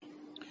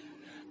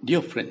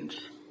Dear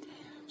friends,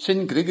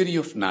 Saint Gregory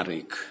of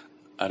Narak,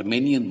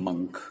 Armenian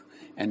monk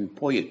and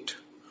poet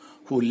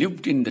who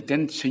lived in the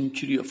 10th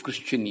century of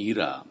Christian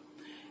era,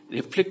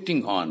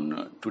 reflecting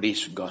on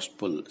today's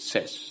gospel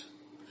says,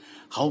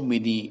 "How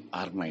many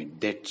are my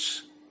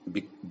debts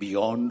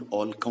beyond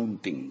all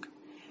counting,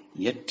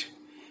 yet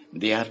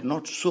they are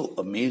not so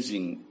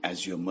amazing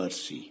as your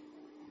mercy.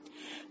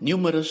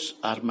 Numerous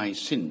are my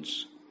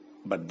sins,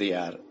 but they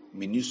are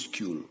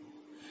minuscule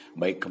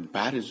by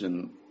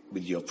comparison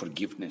with your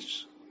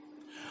forgiveness.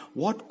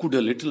 What could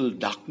a little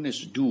darkness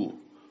do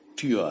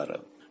to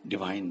your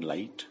divine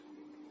light?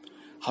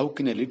 How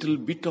can a little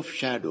bit of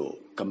shadow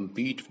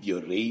compete with your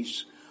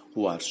rays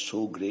who are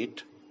so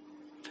great?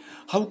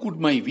 How could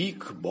my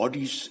weak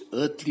body's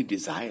earthly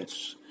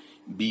desires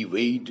be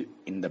weighed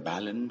in the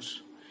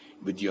balance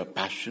with your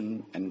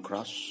passion and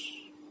cross?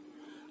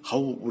 How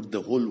would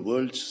the whole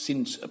world's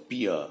sins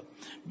appear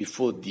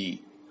before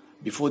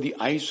the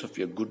eyes of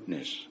your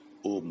goodness,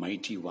 O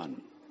mighty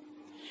one?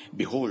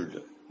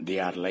 Behold, they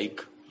are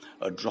like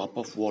a drop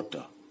of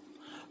water,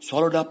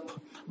 swallowed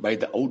up by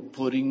the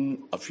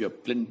outpouring of your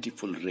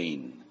plentiful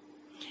rain.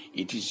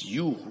 It is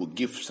you who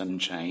give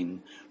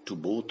sunshine to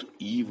both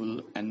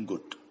evil and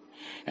good,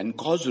 and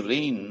cause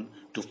rain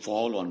to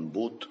fall on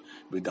both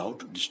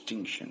without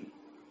distinction.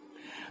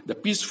 The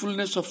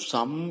peacefulness of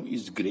some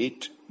is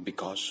great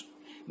because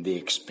they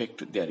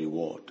expect their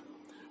reward,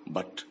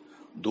 but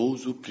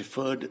those who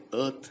preferred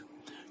earth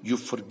you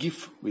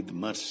forgive with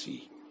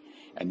mercy,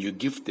 and you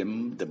give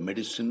them the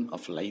medicine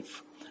of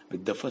life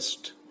with the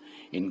first,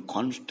 in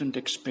constant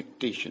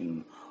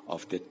expectation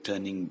of their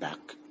turning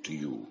back to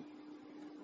you."